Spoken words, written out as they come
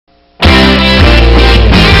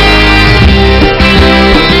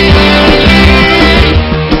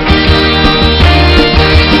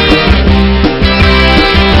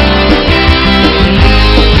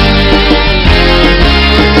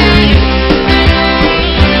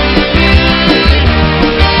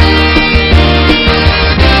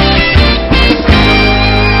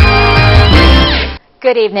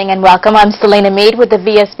Good evening and welcome. I'm Selena Mead with the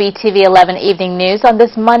Vsb Tv 11 Evening News on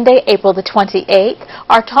this Monday, April the 28th.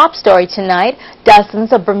 Our top story tonight,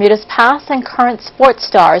 dozens of Bermuda's past and current sports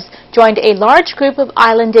stars joined a large group of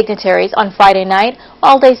island dignitaries on Friday night,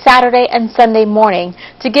 all day Saturday and Sunday morning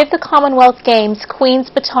to give the Commonwealth Games Queen's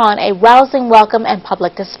Baton a rousing welcome and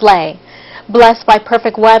public display. Blessed by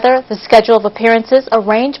perfect weather, the schedule of appearances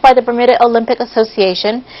arranged by the Bermuda Olympic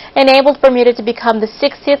Association enabled Bermuda to become the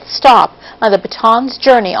 60th stop on the baton's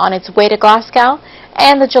journey on its way to Glasgow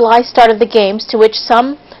and the July start of the Games, to which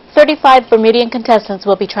some 35 Bermudian contestants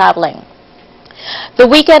will be traveling. The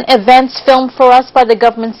weekend events filmed for us by the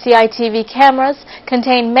government CITV cameras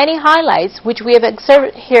contain many highlights which we have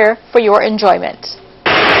excerpted here for your enjoyment.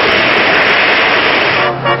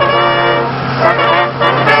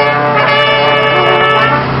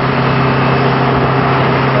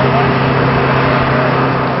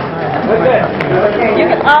 You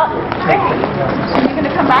can are you going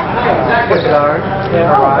to come back?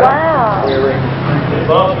 Oh, wow.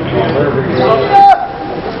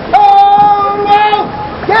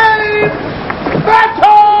 Game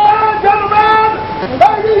battle, gentlemen!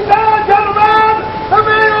 Ladies and gentlemen, the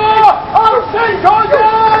mayor of St.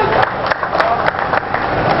 George's!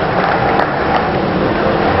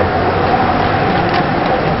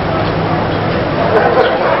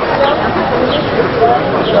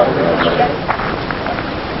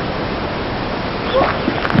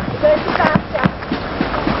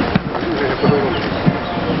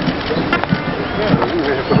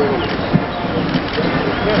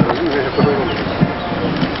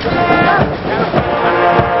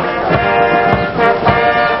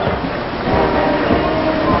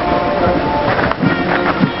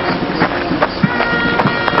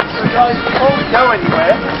 Go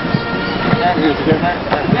anywhere.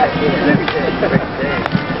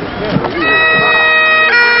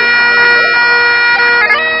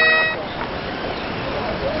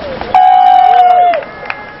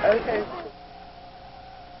 Okay.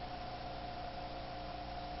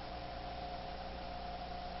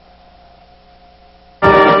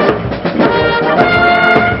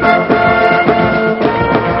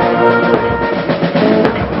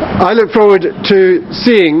 I look forward to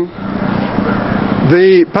seeing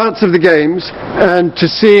the parts of the Games and to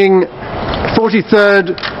seeing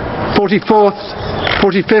 43rd, 44th,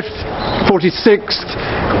 45th, 46th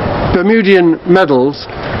Bermudian medals.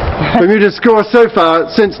 Bermuda's score so far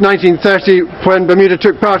since 1930, when Bermuda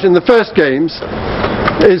took part in the first Games,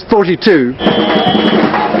 is 42.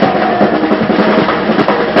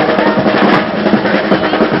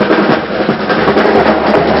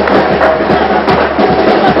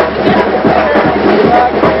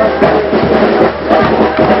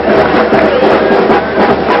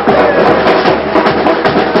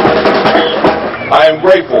 I am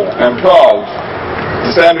grateful and proud to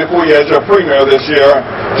stand before you as your premier this year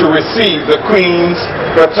to receive the Queen's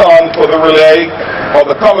Baton for the relay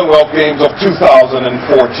of the Commonwealth Games of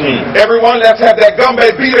 2014. Everyone, let's have that gumbe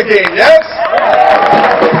beat again, yes?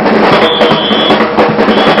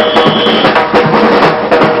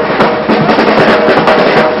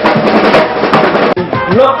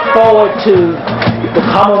 Look forward to the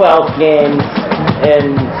Commonwealth Games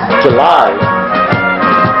in July.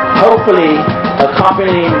 Hopefully,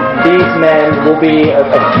 accompanying these men will be a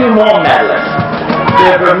few more medalists.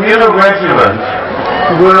 The Bermuda Regiment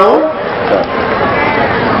will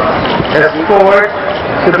escort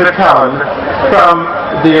the baton from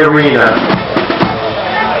the arena.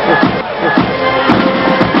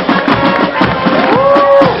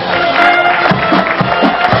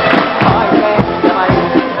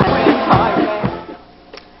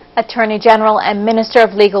 Attorney General and Minister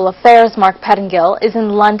of Legal Affairs Mark Pettingill is in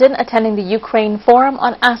London attending the Ukraine Forum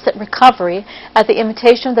on Asset Recovery at the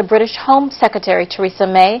invitation of the British Home Secretary Theresa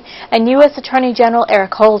May and U.S. Attorney General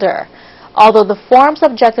Eric Holder. Although the forum's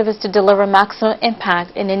objective is to deliver maximum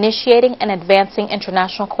impact in initiating and advancing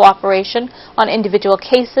international cooperation on individual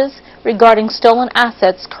cases regarding stolen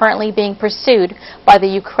assets currently being pursued by the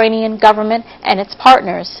Ukrainian government and its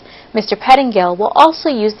partners, Mr. Pettingill will also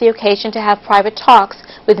use the occasion to have private talks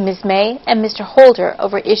with Ms. May and Mr. Holder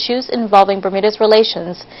over issues involving Bermuda's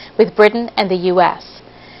relations with Britain and the U.S.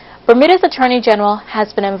 Bermuda's Attorney General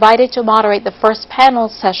has been invited to moderate the first panel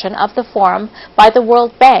session of the forum by the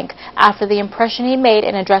World Bank after the impression he made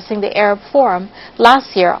in addressing the Arab Forum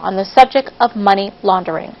last year on the subject of money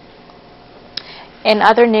laundering. In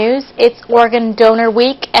other news, it's Organ Donor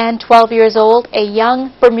Week, and 12 years old, a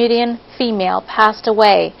young Bermudian female passed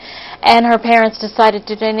away and her parents decided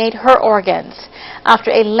to donate her organs.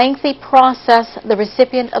 After a lengthy process, the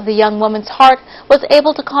recipient of the young woman's heart was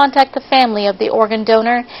able to contact the family of the organ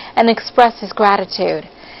donor and express his gratitude.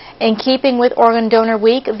 In keeping with Organ Donor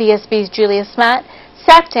Week, VSB's Julia Smat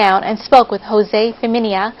sat down and spoke with Jose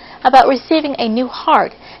Feminia about receiving a new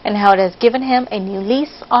heart and how it has given him a new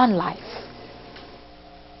lease on life.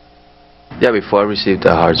 Yeah, before I received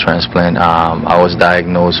the heart transplant, I was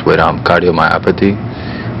diagnosed with cardiomyopathy,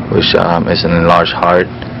 which is an enlarged heart.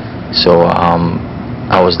 So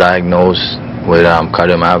I was diagnosed with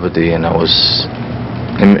cardiomyopathy, and I was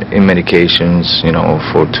in medications,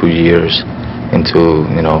 for 2 years until,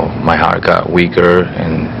 my heart got weaker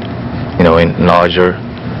and, larger.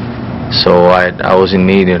 So I was in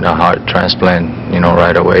need of a heart transplant,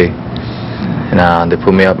 right away. And they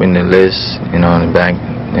put me up in the list, in the bank,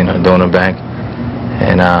 donor bank.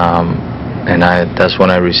 And that's when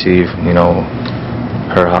I received,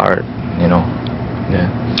 her heart, yeah.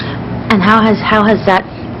 And how has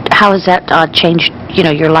that changed,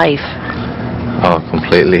 your life? Oh,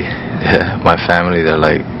 completely. Yeah, my family, they're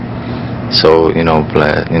like so,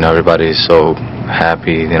 glad. Everybody's so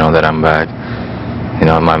happy, that I'm back.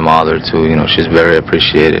 My mother too, she's very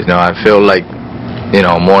appreciated. I feel like,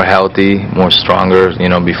 more healthy, more stronger.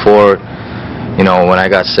 Before, when I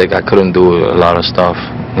got sick, I couldn't do a lot of stuff.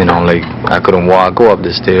 Like I couldn't walk, go up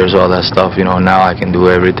the stairs, all that stuff. Now I can do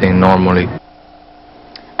everything normally.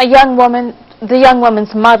 The young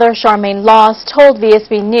woman's mother, Charmaine Laws, told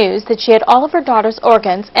VSB News that she had all of her daughter's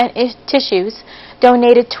organs and tissues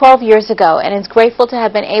donated 12 years ago and is grateful to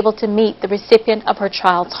have been able to meet the recipient of her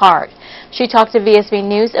child's heart. She talked to VSB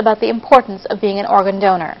News about the importance of being an organ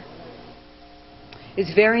donor.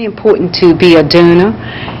 It's very important to be a donor.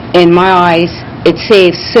 In my eyes, it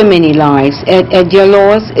saves so many lives. At your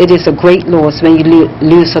loss, it is a great loss when you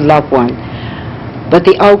lose a loved one. But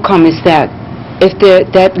the outcome is that if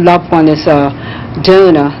that loved one is a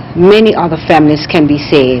donor, many other families can be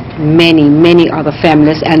saved. Many other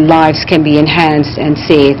families and lives can be enhanced and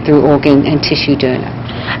saved through organ and tissue donor.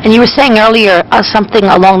 And you were saying earlier something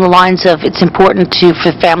along the lines of it's important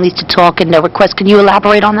for families to talk and no request. Can you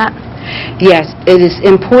elaborate on that? Yes, it is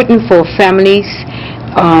important for families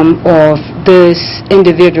of those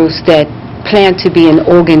individuals that plan to be an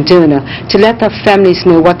organ donor to let their families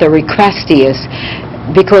know what the request is,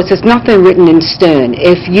 because there's nothing written in stone.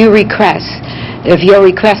 If your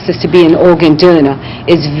request is to be an organ donor,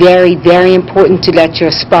 it's very, very important to let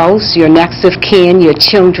your spouse, your next of kin, your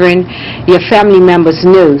children, your family members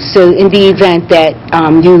know. So in the event that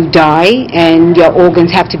you die and your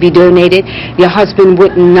organs have to be donated, your husband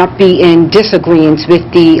would not be in disagreement with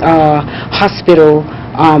the hospital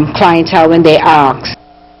clientele when they ask.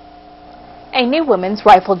 A new women's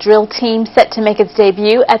rifle drill team set to make its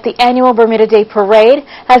debut at the annual Bermuda Day Parade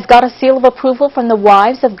has got a seal of approval from the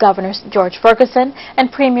wives of Governor George Ferguson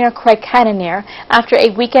and Premier Craig Cannonier after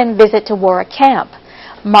a weekend visit to Warwick Camp.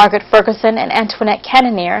 Margaret Ferguson and Antoinette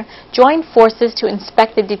Cannonier joined forces to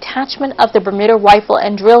inspect the detachment of the Bermuda Rifle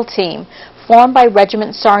and Drill Team, formed by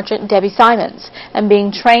Regiment Sergeant Debbie Simons and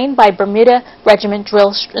being trained by Bermuda Regiment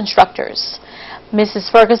drill instructors.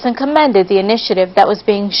 Mrs. Ferguson commended the initiative that was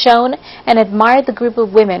being shown and admired the group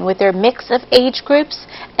of women with their mix of age groups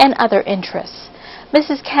and other interests.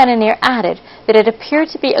 Mrs. Cannonier added that it appeared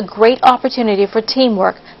to be a great opportunity for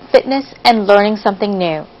teamwork, fitness, and learning something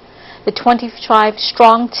new. The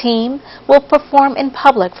 25-strong team will perform in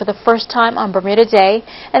public for the first time on Bermuda Day,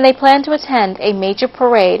 and they plan to attend a major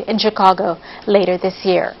parade in Chicago later this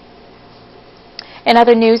year. In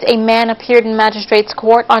other news, a man appeared in magistrate's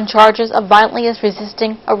court on charges of violently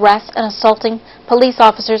resisting arrest and assaulting police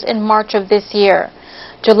officers in March of this year.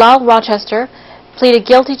 Jalal Rochester pleaded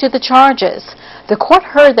guilty to the charges. The court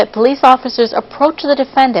heard that police officers approached the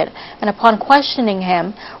defendant, and upon questioning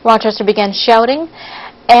him, Rochester began shouting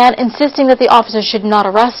and insisting that the officers should not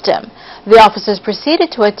arrest him. The officers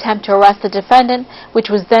proceeded to attempt to arrest the defendant, which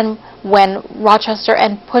was then when Rochester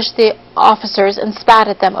pushed the officers and spat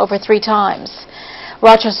at them over 3 times.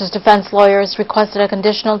 Rochester's defense lawyers requested a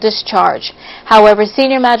conditional discharge. However,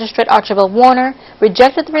 Senior Magistrate Archibald Warner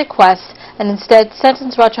rejected the request and instead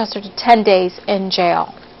sentenced Rochester to 10 days in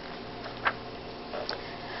jail.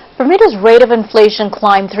 Bermuda's rate of inflation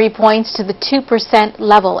climbed 3 points to the 2%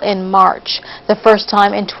 level in March, the first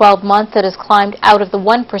time in 12 months that has climbed out of the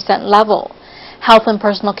 1% level. Health and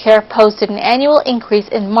personal care posted an annual increase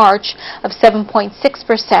in March of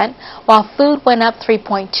 7.6%, while food went up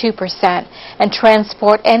 3.2%, and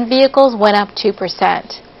transport and vehicles went up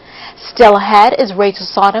 2%. Still ahead is Rachel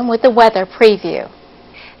Sodom with the weather preview.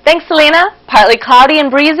 Thanks, Selena. Partly cloudy and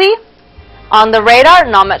breezy. On the radar,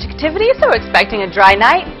 not much activity, so we're expecting a dry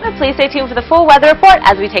night. But please stay tuned for the full weather report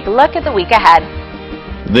as we take a look at the week ahead.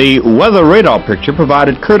 The weather radar picture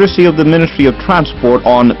provided courtesy of the Ministry of Transport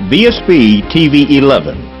on Vsb Tv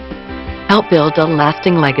 11. Help build a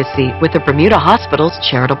lasting legacy with the Bermuda Hospital's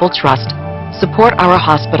Charitable Trust. Support our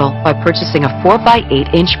hospital by purchasing a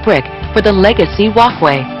 4x8-inch brick for the Legacy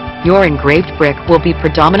Walkway. Your engraved brick will be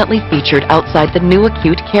predominantly featured outside the new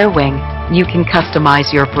acute care wing. You can customize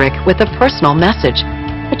your brick with a personal message,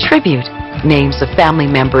 a tribute, names of family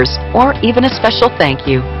members, or even a special thank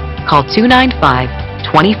you. Call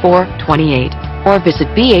 295-2428 or visit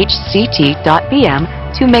bhct.bm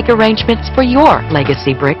to make arrangements for your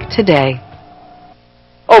legacy brick today.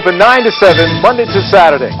 Open 9 to 7, Monday to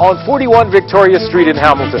Saturday on 41 Victoria Street in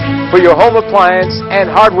Hamilton for your home appliance and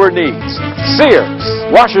hardware needs. Sears,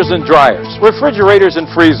 washers and dryers, refrigerators and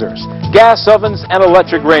freezers, gas ovens and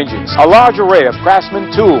electric ranges, a large array of Craftsman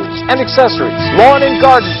tools and accessories, lawn and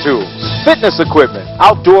garden tools, fitness equipment,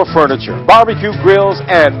 outdoor furniture, barbecue grills,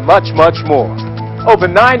 and much, much more.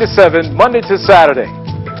 Open 9 to 7, Monday to Saturday.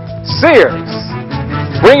 Sears,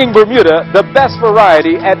 bringing Bermuda the best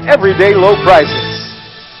variety at everyday low prices.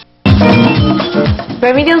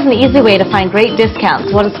 Bermuda is an easy way to find great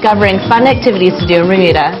discounts while discovering fun activities to do in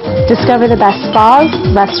Bermuda. Discover the best spas,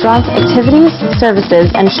 restaurants, activities, services,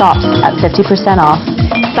 and shops at 50% off.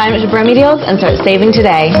 Sign up to Bermuda and start saving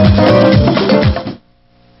today.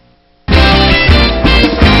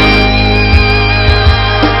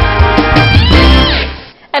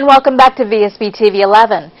 And welcome back to Vsb TV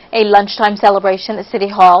 11. A lunchtime celebration at City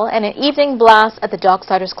Hall and an evening blast at the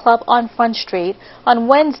Docksiders Club on Front Street on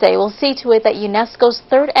Wednesday will see to it that UNESCO's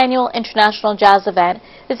third annual International Jazz event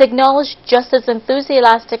is acknowledged just as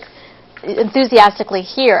enthusiastically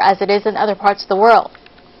here as it is in other parts of the world.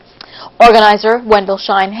 Organizer Wendell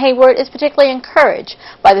Shine Hayward is particularly encouraged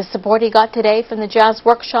by the support he got today from the jazz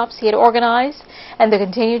workshops he had organized and the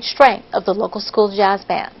continued strength of the local school jazz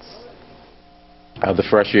bands. The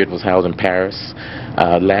first year it was held in Paris.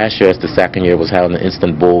 Last year, as the second year, was held in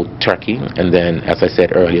Istanbul, Turkey. And then, as I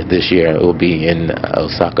said earlier, this year it will be in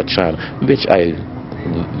Osaka, China, which I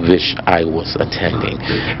wish I was attending.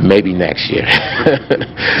 Maybe next year.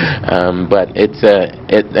 But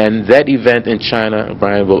and that event in China,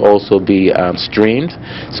 Brian, will also be streamed,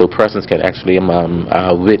 so persons can actually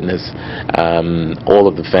witness all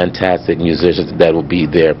of the fantastic musicians that will be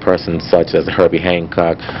there. Persons such as Herbie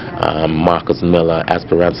Hancock, Marcus Miller,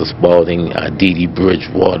 Esperanza Spalding, Dee Dee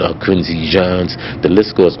Bridgewater, Quincy Jones. The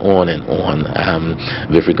list goes on and on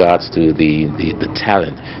with regards to the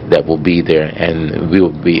talent that will be there, and we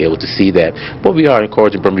will be able to see that. But we are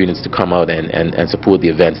encouraging Bermudans to come out and support the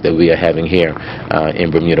events that we are having here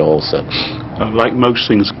in Bermuda also. Like most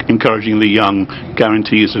things, encouraging the young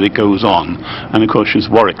guarantees that it goes on. And of course, his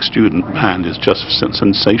Warwick student band is just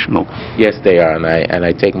sensational. Yes, they are, and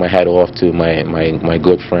I take my hat off to my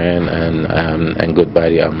good friend and good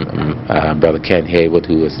buddy, Brother Ken Hayward,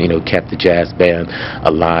 who has kept the jazz band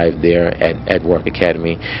alive there at Warwick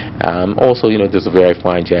Academy. Also, there's a very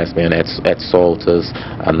fine jazz band at Salters,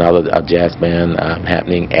 another jazz band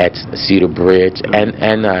happening at Cedar Bridge and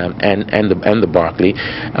the Berkeley.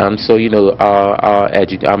 So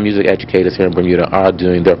our music educators here in Bermuda are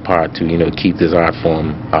doing their part to keep this art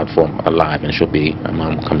form alive, and should be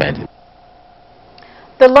commended.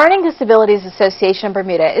 The Learning Disabilities Association of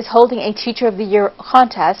Bermuda is holding a Teacher of the Year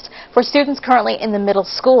contest for students currently in the middle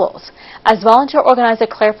schools. As volunteer organizer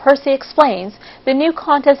Claire Percy explains, the new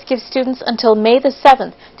contest gives students until May the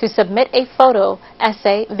 7th to submit a photo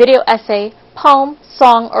essay, video essay, poem,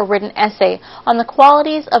 song, or written essay on the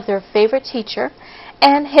qualities of their favorite teacher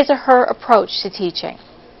and his or her approach to teaching.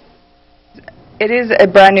 It is a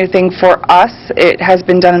brand new thing for us. It has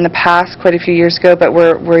been done in the past quite a few years ago, but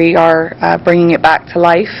we are bringing it back to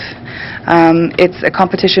life. It's a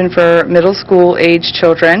competition for middle school age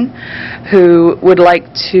children who would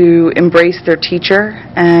like to embrace their teacher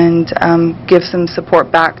and give some support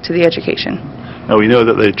back to the education. Now, we know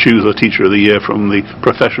that they choose a Teacher of the Year from the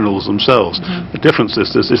professionals themselves. The difference is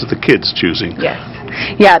the kids choosing. Yes.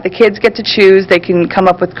 Yeah, the kids get to choose. They can come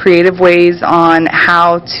up with creative ways on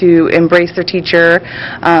how to embrace their teacher,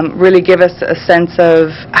 really give us a sense of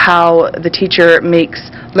how the teacher makes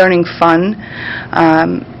learning fun,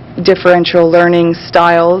 differential learning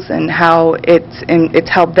styles, and how it's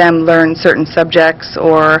helped them learn certain subjects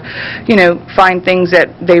or, find things that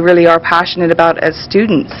they really are passionate about as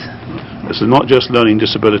students. This is not just learning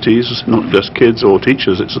disabilities, it's not just kids or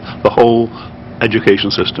teachers, it's the whole education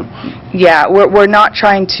system. Yeah, we're not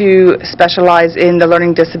trying to specialize in the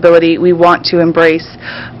learning disability. We want to embrace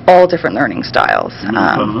all different learning styles.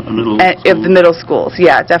 Of the middle schools,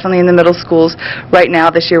 yeah, definitely in the middle schools. Right now,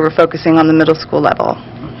 this year, we're focusing on the middle school level.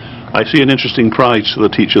 I see an interesting prize for the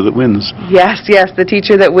teacher that wins. Yes, the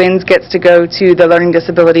teacher that wins gets to go to the Learning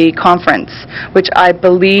Disability Conference, which I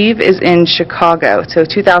believe is in Chicago, so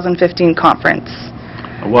 2015 conference.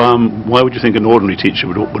 Why would you think an ordinary teacher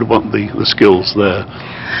would want the skills there?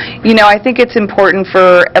 You know, I think it's important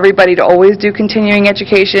for everybody to always do continuing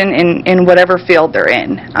education in whatever field they're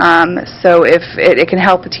in. So if it can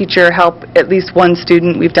help a teacher help at least one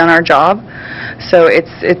student, we've done our job. So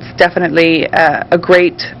it's definitely a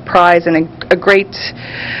great prize and a great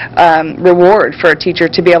reward for a teacher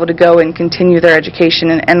to be able to go and continue their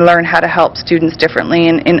education and learn how to help students differently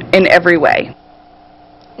in every way.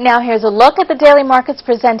 Now here's a look at the daily markets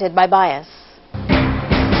presented by Bias.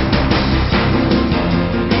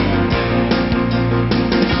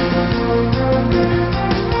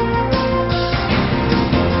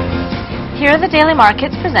 Here are the daily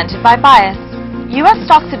markets presented by Bias. U.S.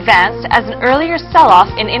 stocks advanced as an earlier sell-off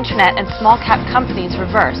in internet and small-cap companies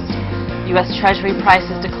reversed. U.S. Treasury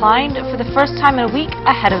prices declined for the first time in a week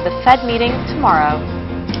ahead of the Fed meeting tomorrow.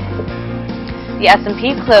 The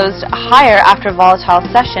S&P closed higher after a volatile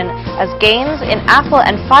session as gains in Apple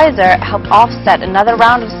and Pfizer helped offset another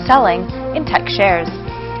round of selling in tech shares.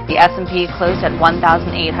 The S&P closed at 1,869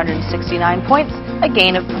 points, a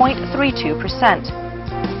gain of 0.32%.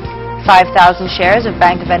 5,000 shares of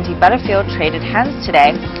Bank of NT Butterfield traded hands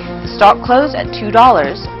today. The stock closed at $2,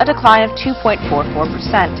 a decline of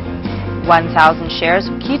 2.44%. 1,000 shares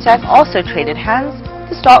of Keytech also traded hands.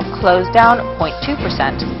 The stock closed down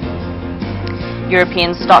 0.2%.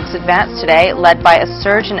 European stocks advanced today, led by a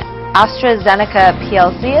surge in AstraZeneca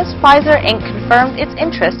plc as Pfizer Inc. confirmed its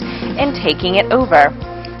interest in taking it over.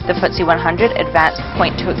 The FTSE 100 advanced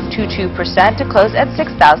 0.22% to close at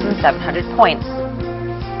 6,700 points.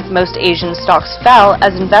 Most Asian stocks fell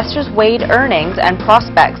as investors weighed earnings and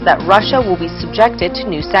prospects that Russia will be subjected to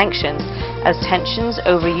new sanctions as tensions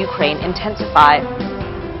over Ukraine intensify.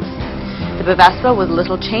 The Bovespa was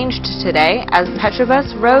little changed today as Petrobras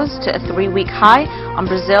rose to a 3-week high on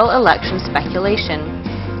Brazil election speculation.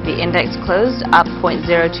 The index closed up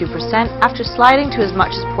 0.02% after sliding to as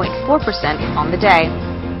much as 0.4% on the day.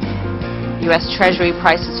 U.S. Treasury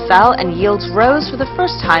prices fell and yields rose for the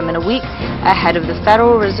first time in a week ahead of the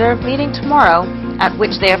Federal Reserve meeting tomorrow, at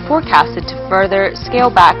which they are forecasted to further scale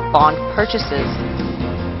back bond purchases.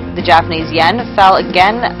 The Japanese yen fell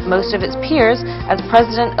again most of its peers as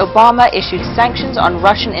President Obama issued sanctions on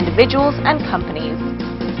Russian individuals and companies.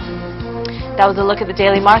 That was a look at the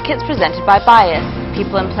daily markets presented by Bias.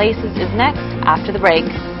 People and Places is next after the break.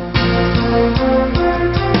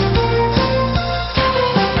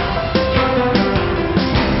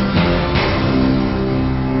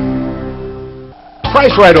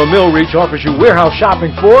 Price Right on Mill Reach offers you warehouse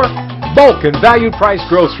shopping for bulk and value price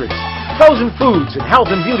groceries, frozen foods and health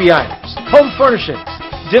and beauty items, home furnishings,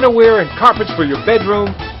 dinnerware and carpets for your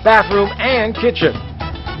bedroom, bathroom, and kitchen,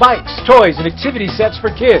 bikes, toys, and activity sets for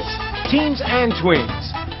kids, teens and tweens,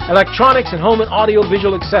 electronics and home and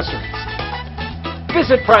audio-visual accessories.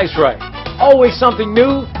 Visit Price Right. Always something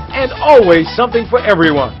new and always something for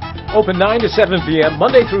everyone. Open 9 to 7 p.m.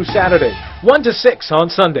 Monday through Saturday, 1 to 6 on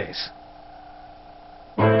Sundays.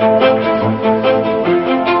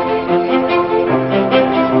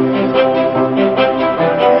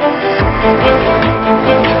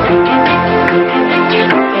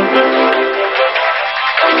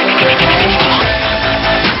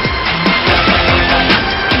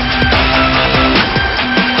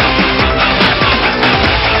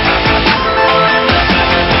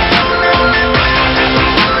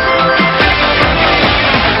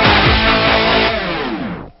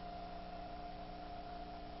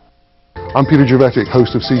 I'm Peter Javetic,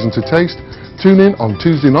 host of Season to Taste. Tune in on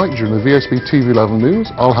Tuesday night during the Vsb Tv 11 News.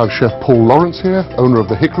 I'll have Chef Paul Lawrence here, owner of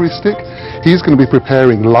the Hickory Stick. He's going to be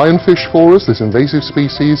preparing lionfish for us, this invasive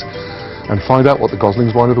species, and find out what the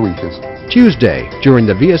Gosling's Wine of the Week is. Tuesday during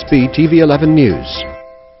the Vsb TV 11 News.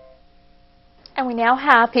 And we now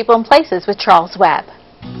have People and Places with Charles Webb.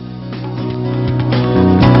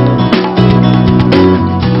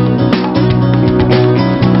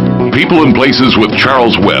 People and Places with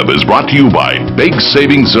Charles Webb is brought to you by Big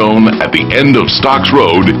Savings Zone at the end of Stocks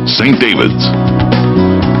Road, St. David's.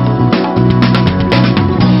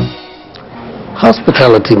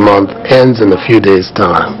 Hospitality Month ends in a few days'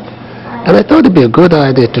 time, and I thought it'd be a good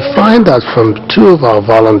idea to find out from two of our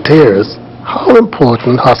volunteers how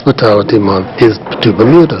important Hospitality Month is to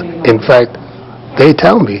Bermuda. In fact, they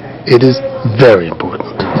tell me It is very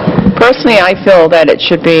important. Personally, I feel that it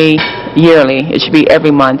should be yearly. It should be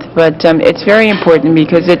every month. But it's very important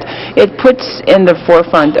because it puts in the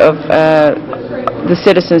forefront of the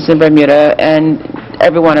citizens in Bermuda and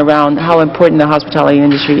everyone around how important the hospitality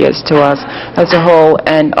industry is to us as a whole,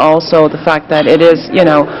 and also the fact that it is,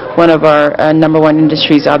 one of our #1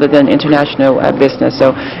 industries other than international business.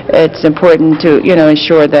 So it's important to,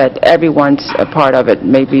 ensure that everyone's a part of it.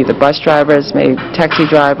 Maybe the bus drivers, maybe taxi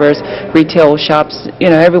drivers, retail shops,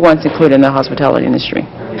 everyone's included in the hospitality industry.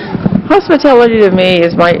 Hospitality to me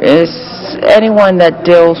is anyone that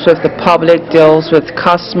deals with the public, deals with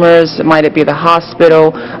customers. Might it be the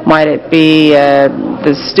hospital, might it be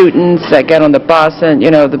the students that get on the bus, and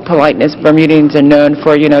the politeness Bermudians are known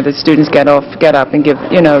for. The students get up and give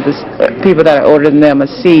the people that are older than them a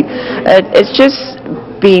seat. It's just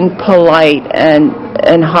being polite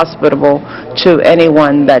and hospitable to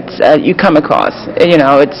anyone that you come across.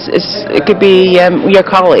 It could be your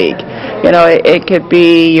colleague. It could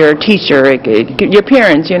be your teacher, your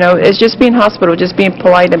parents. It's just being hospitable, just being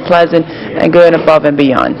polite and pleasant, and going above and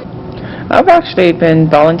beyond. I've actually been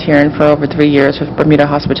volunteering for over 3 years with Bermuda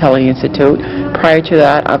Hospitality Institute. Prior to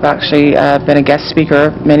that, I've actually been a guest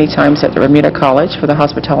speaker many times at the Bermuda College for the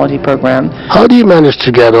hospitality program. How do you manage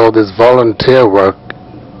to get all this volunteer work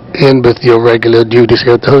in with your regular duties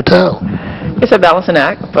here at the hotel? It's a balancing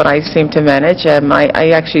act, but I seem to manage.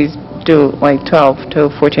 I actually do like 12 to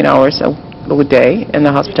 14 hours a day in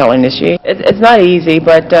the hospitality industry. It's not easy,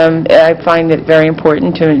 but I find it very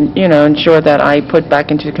important to ensure that I put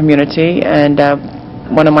back into the community, and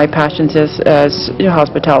one of my passions is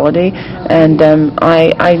hospitality, and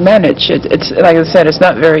I manage. It's like I said, it's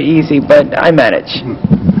not very easy, but I manage.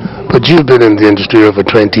 But you've been in the industry over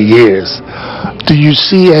 20 years. Do you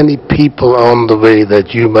see any people on the way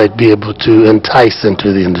that you might be able to entice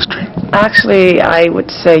into the industry? Actually, I would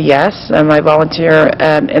say yes. I volunteer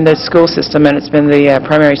in the school system, and it's been the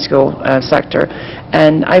primary school sector.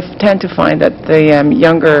 And I tend to find that the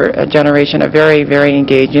younger generation are very, very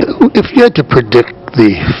engaging. If you had to predict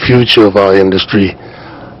the future of our industry,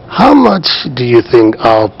 how much do you think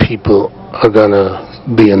our people are going to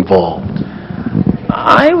be involved?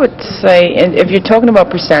 I would say, and if you're talking about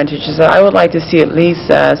percentages, I would like to see at least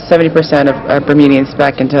 70% of Bermudians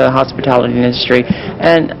back into the hospitality industry.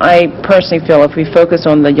 And I personally feel if we focus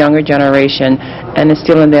on the younger generation and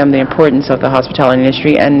instill in them the importance of the hospitality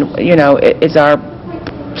industry, and it's our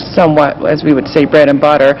somewhat, as we would say, bread and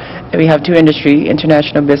butter. We have two industry,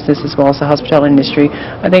 international business as well as the hospitality industry.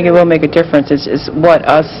 I think it will make a difference. It's what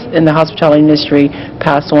us in the hospitality industry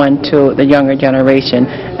pass on to the younger generation,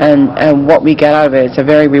 and what we get out of it. It's a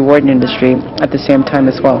very rewarding industry at the same time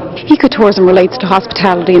as well. Ecotourism relates to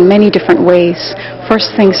hospitality in many different ways.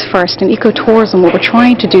 First things first, in ecotourism, what we're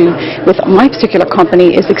trying to do with my particular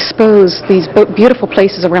company is expose these beautiful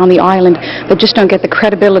places around the island that just don't get the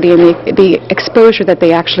credibility and the exposure that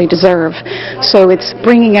they actually deserve. So it's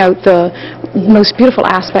bringing out the most beautiful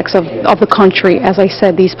aspects of the country, as I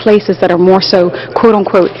said, these places that are more so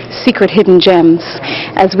quote-unquote secret hidden gems,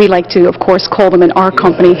 as we like to, of course, call them in our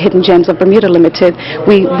company, Hidden Gems of Bermuda Limited.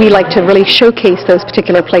 We like to really showcase those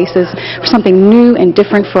particular places for something new and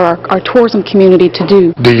different for our tourism community to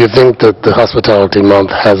do. Do you think that the Hospitality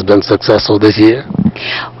Month has been successful this year?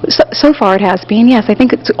 So far it has been, yes. I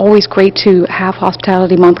think it's always great to have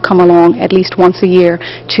Hospitality Month come along at least once a year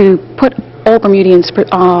to put all Bermudians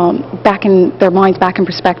back in their minds, back in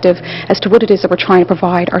perspective as to what it is that we're trying to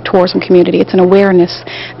provide our tourism community. It's an awareness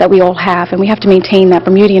that we all have, and we have to maintain that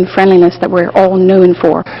Bermudian friendliness that we're all known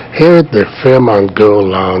for. Here at the Fairmont Girl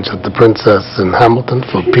Lounge at the Princess in Hamilton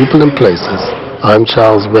for People and Places, I'm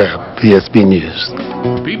Charles Webb, Vsb News.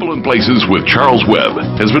 People and Places with Charles Webb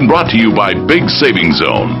has been brought to you by Big Savings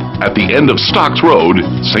Zone at the end of Stocks Road,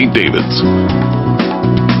 St. David's.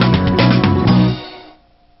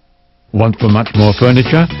 Want for much more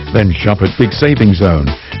furniture? Then shop at Big Savings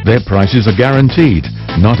Zone. Their prices are guaranteed,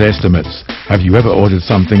 not estimates. Have you ever ordered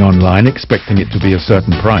something online expecting it to be a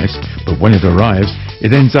certain price, but when it arrives,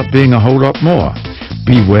 it ends up being a whole lot more?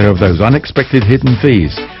 Beware of those unexpected hidden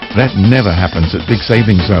fees. That never happens at Big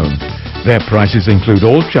Savings Zone. Their prices include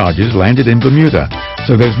all charges landed in Bermuda,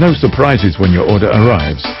 so there's no surprises when your order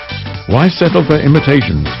arrives. Why settle for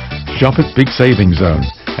imitations? Shop at Big Savings Zone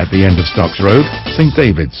at the end of Stocks Road, St.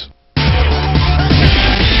 David's.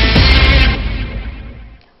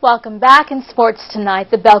 Welcome back. In sports tonight,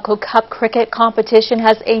 the Belco Cup cricket competition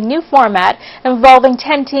has a new format involving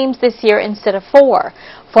 10 teams this year instead of 4.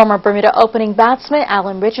 Former Bermuda opening batsman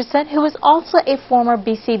Alan Richardson, who is also a former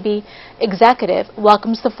BCB executive,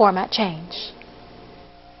 welcomes the format change.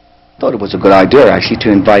 thought it was a good idea actually to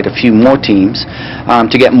invite a few more teams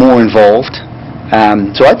to get more involved.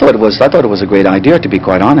 So I thought it was a great idea, to be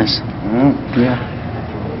quite honest. Yeah.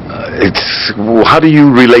 How do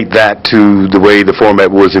you relate that to the way the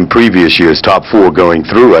format was in previous years, top four going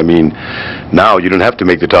through? I mean, now you don't have to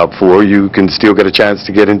make the top four, you can still get a chance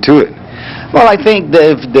to get into it. Well, I think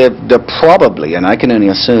they're probably, and I can only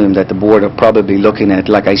assume that the board are probably looking at,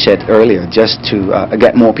 like I said earlier, just to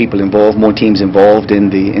get more people involved, more teams involved in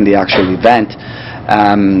the actual event.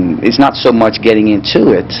 It's not so much getting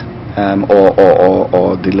into it,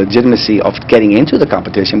 or the legitimacy of getting into the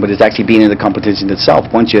competition, but it's actually being in the competition itself.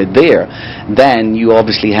 Once you're there, then you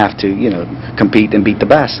obviously have to, compete and beat the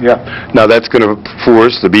best. Yeah. Now that's going to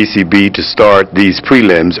force the BCB to start these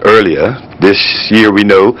prelims earlier. This year we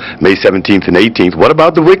know May 17th and 18th. What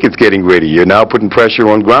about the wickets getting ready? You're now putting pressure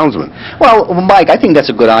on groundsmen. Well, Mike, I think that's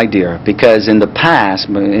a good idea, because in the past,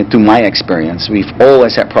 through my experience, we've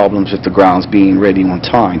always had problems with the grounds being ready on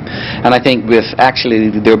time. And I think with actually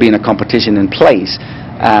there being a competition in place,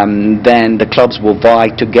 then the clubs will vie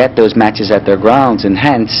to get those matches at their grounds, and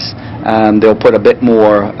hence they'll put a bit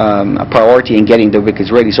more priority in getting the wickets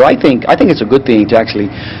ready. So I think it's a good thing to actually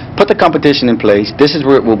put the competition in place. This is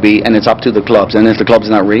where it will be, and it's up to the clubs. And if the club's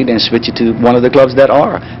not ready, then switch it to one of the clubs that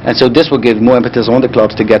are. And so this will give more impetus on the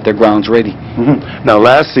clubs to get their grounds ready. Now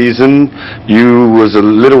last season you was a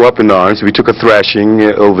little up in arms. We took a thrashing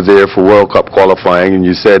over there for World Cup qualifying, and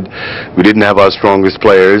you said we didn't have our strongest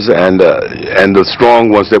players, and the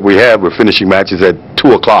strong ones that we have were finishing matches at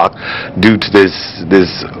 2 o'clock due to this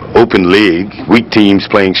open league, weak teams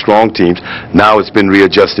playing strong teams. Now it's been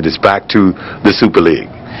readjusted. It's back to the Super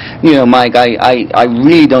League. Mike, I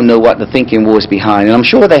really don't know what the thinking was behind, and I'm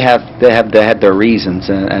sure they had their reasons,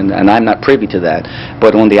 and I'm not privy to that.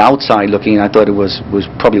 But on the outside looking, I thought it was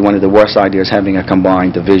probably one of the worst ideas, having a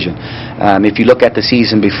combined division. If you look at the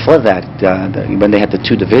season before that, when they had the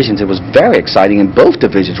two divisions, it was very exciting in both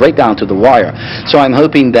divisions, right down to the wire. So I'm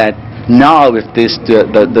hoping that now with this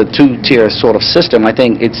the two-tier sort of system, I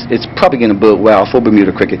think it's probably going to bode well for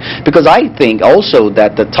Bermuda cricket, because I think also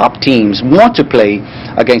that the top teams want to play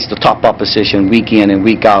against the top opposition week in and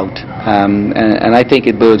week out, and I think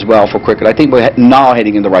it bodes well for cricket. I think we're now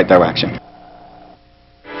heading in the right direction.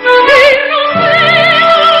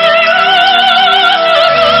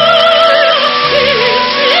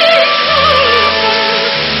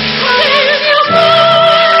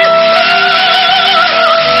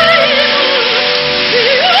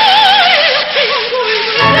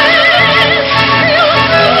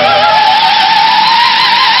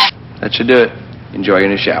 That should do it. Enjoy your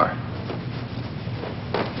new shower.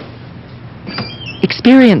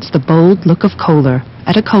 Experience the bold look of Kohler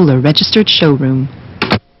at a Kohler registered showroom.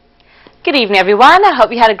 Good evening, everyone. I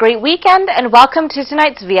hope you had a great weekend, and welcome to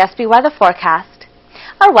tonight's VSB weather forecast.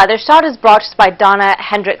 Our weather shot is brought to us by Donna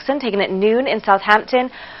Hendrickson, taken at noon in Southampton.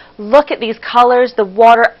 Look at these colors. The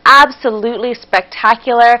water absolutely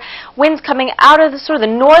spectacular. Winds coming out of the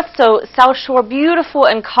north, so South Shore beautiful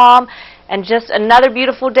and calm. And just another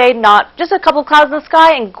beautiful day, not just a couple clouds in the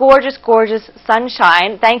sky, and gorgeous, gorgeous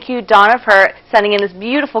sunshine. Thank you, Donna, for sending in this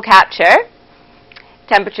beautiful capture.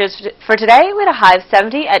 Temperatures for today, we had a high of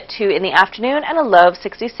 70 at 2 in the afternoon and a low of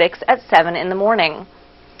 66 at 7 in the morning.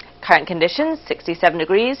 Current conditions, 67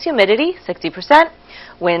 degrees, humidity 60%,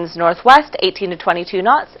 winds northwest 18 to 22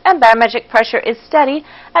 knots, and barometric pressure is steady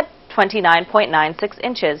at 29.96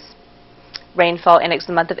 inches. Rainfall index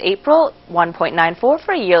in the month of April, 1.94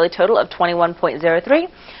 for a yearly total of 21.03.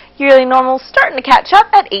 Yearly normal starting to catch up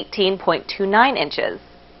at 18.29 inches.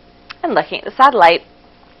 And looking at the satellite,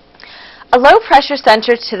 a low pressure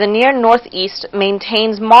center to the near northeast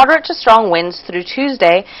maintains moderate to strong winds through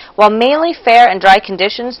Tuesday, while mainly fair and dry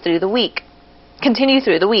conditions continue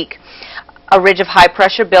through the week. A ridge of high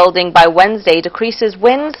pressure building by Wednesday decreases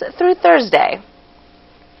winds through Thursday.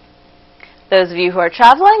 Those of you who are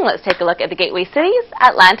traveling, let's take a look at the gateway cities.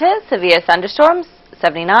 Atlanta, severe thunderstorms,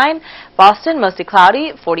 79. Boston, mostly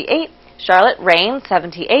cloudy, 48. Charlotte, rain,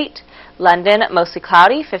 78. London, mostly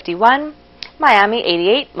cloudy, 51. Miami,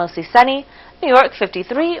 88, mostly sunny. New York,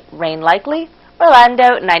 53, rain likely.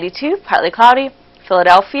 Orlando, 92, partly cloudy.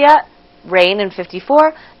 Philadelphia, rain and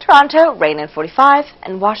 54. Toronto, rain and 45.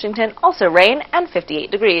 And Washington, also rain and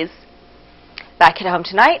 58 degrees. Back at home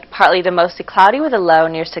tonight, partly to mostly cloudy with a low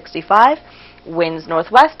near 65. Winds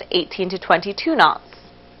northwest 18 to 22 knots.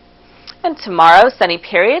 And tomorrow, sunny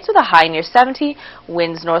periods with a high near 70.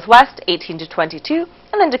 Winds northwest 18 to 22,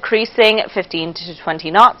 and then decreasing 15 to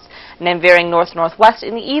 20 knots. And then veering north-northwest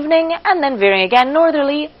in the evening, and then veering again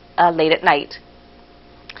northerly late at night.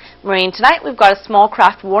 Marine tonight, we've got a small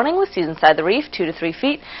craft warning with seas inside the reef, 2 to 3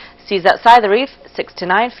 feet. Seas outside the reef 6 to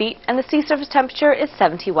 9 feet, and the sea surface temperature is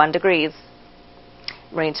 71 degrees.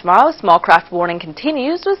 Rain tomorrow. Small craft warning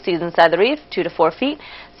continues with seas inside the reef 2 to 4 feet,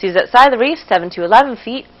 seas outside the reef 7 to 11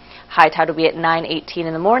 feet. High tide will be at 9:18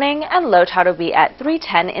 in the morning, and low tide will be at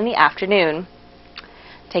 3:10 in the afternoon.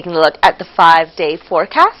 Taking a look at the 5-day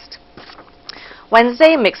forecast.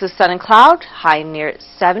 Wednesday, mix of sun and cloud, high near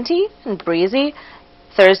 70 and breezy.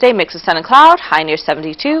 Thursday, mix of sun and cloud, high near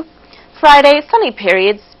 72. Friday, sunny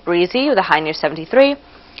periods, breezy with a high near 73.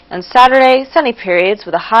 And Saturday, sunny periods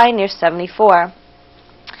with a high near 74.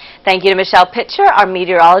 Thank you to Michelle Pitcher, our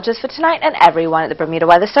meteorologist for tonight, and everyone at the Bermuda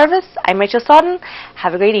Weather Service. I'm Rachel Sodden.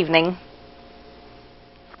 Have a great evening.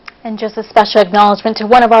 And just a special acknowledgement to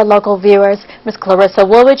one of our local viewers, Miss Clarissa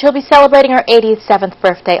Woolridge, who'll be celebrating her 87th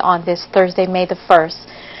birthday on this Thursday, May the 1st.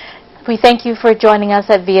 We thank you for joining us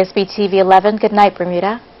at VSB TV 11. Good night,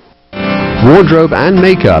 Bermuda. Wardrobe and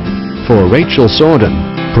makeup for Rachel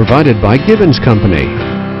Sodden, provided by Gibbons Company.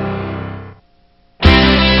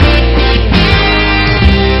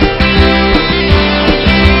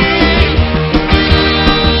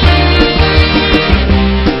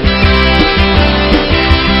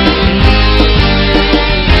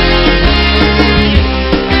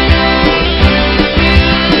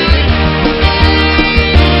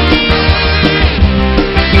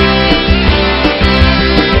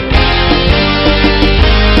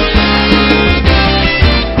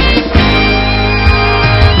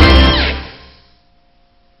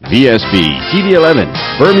 VSB TV 11,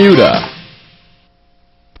 Bermuda.